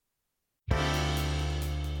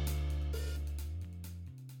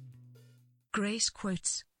Grace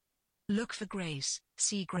quotes. Look for grace,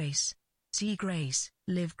 see grace. See grace,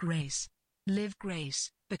 live grace. Live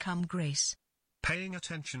grace, become grace. Paying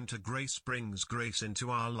attention to grace brings grace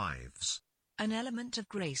into our lives. An element of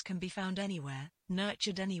grace can be found anywhere,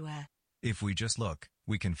 nurtured anywhere. If we just look,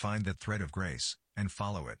 we can find that thread of grace, and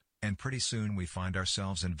follow it, and pretty soon we find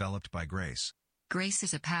ourselves enveloped by grace. Grace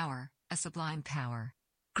is a power, a sublime power.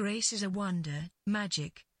 Grace is a wonder,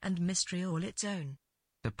 magic, and mystery all its own.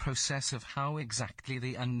 The process of how exactly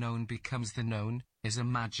the unknown becomes the known is a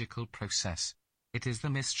magical process. It is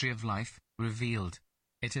the mystery of life, revealed.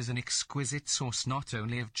 It is an exquisite source not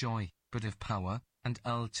only of joy, but of power, and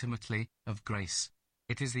ultimately, of grace.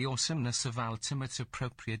 It is the awesomeness of ultimate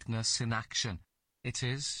appropriateness in action. It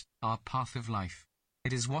is our path of life.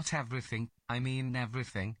 It is what everything, I mean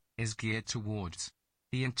everything, is geared towards.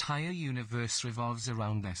 The entire universe revolves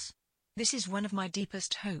around this. This is one of my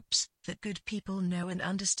deepest hopes, that good people know and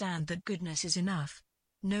understand that goodness is enough.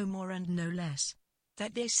 No more and no less.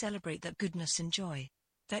 That they celebrate that goodness and joy.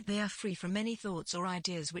 That they are free from any thoughts or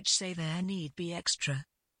ideas which say there need be extra.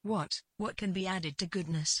 What can be added to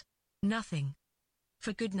goodness? Nothing.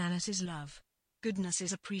 For goodness is love. Goodness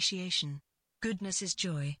is appreciation. Goodness is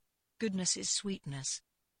joy. Goodness is sweetness.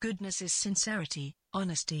 Goodness is sincerity,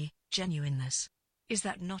 honesty, genuineness. Is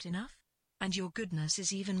that not enough? And your goodness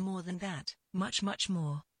is even more than that, much, much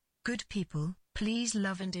more. Good people, please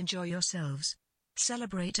love and enjoy yourselves.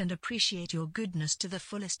 Celebrate and appreciate your goodness to the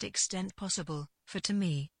fullest extent possible, for to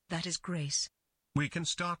me, that is grace. We can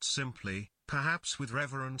start simply, perhaps with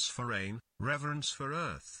reverence for rain, reverence for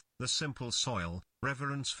earth, the simple soil,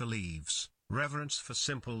 reverence for leaves, reverence for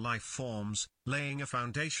simple life forms, laying a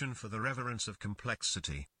foundation for the reverence of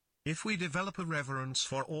complexity. If we develop a reverence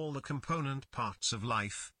for all the component parts of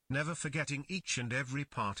life, never forgetting each and every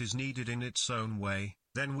part is needed in its own way,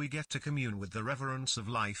 then we get to commune with the reverence of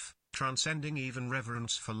life, transcending even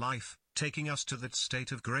reverence for life, taking us to that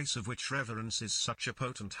state of grace of which reverence is such a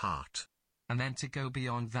potent heart. And then to go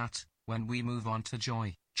beyond that, when we move on to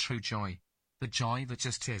joy, true joy. The joy that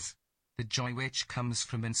just is. The joy which comes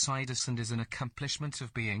from inside us and is an accomplishment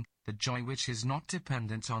of being, the joy which is not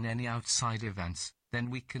dependent on any outside events. Then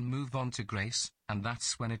we can move on to grace, and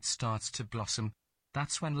that's when it starts to blossom.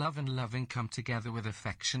 That's when love and loving come together with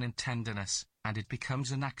affection and tenderness, and it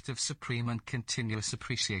becomes an act of supreme and continuous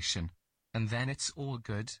appreciation. And then it's all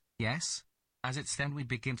good, yes? As it's then we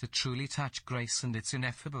begin to truly touch grace and its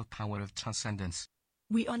ineffable power of transcendence.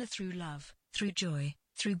 We honor through love, through joy,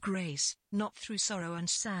 through grace, not through sorrow and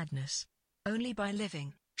sadness. Only by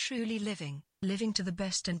living, truly living to the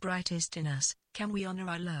best and brightest in us, can we honor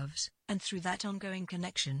our loves, and through that ongoing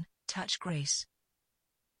connection, touch grace.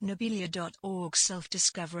 Nobilia.org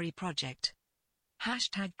Self-Discovery Project.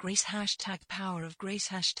 #grace #power of grace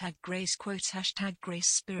 #grace quotes #grace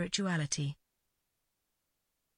spirituality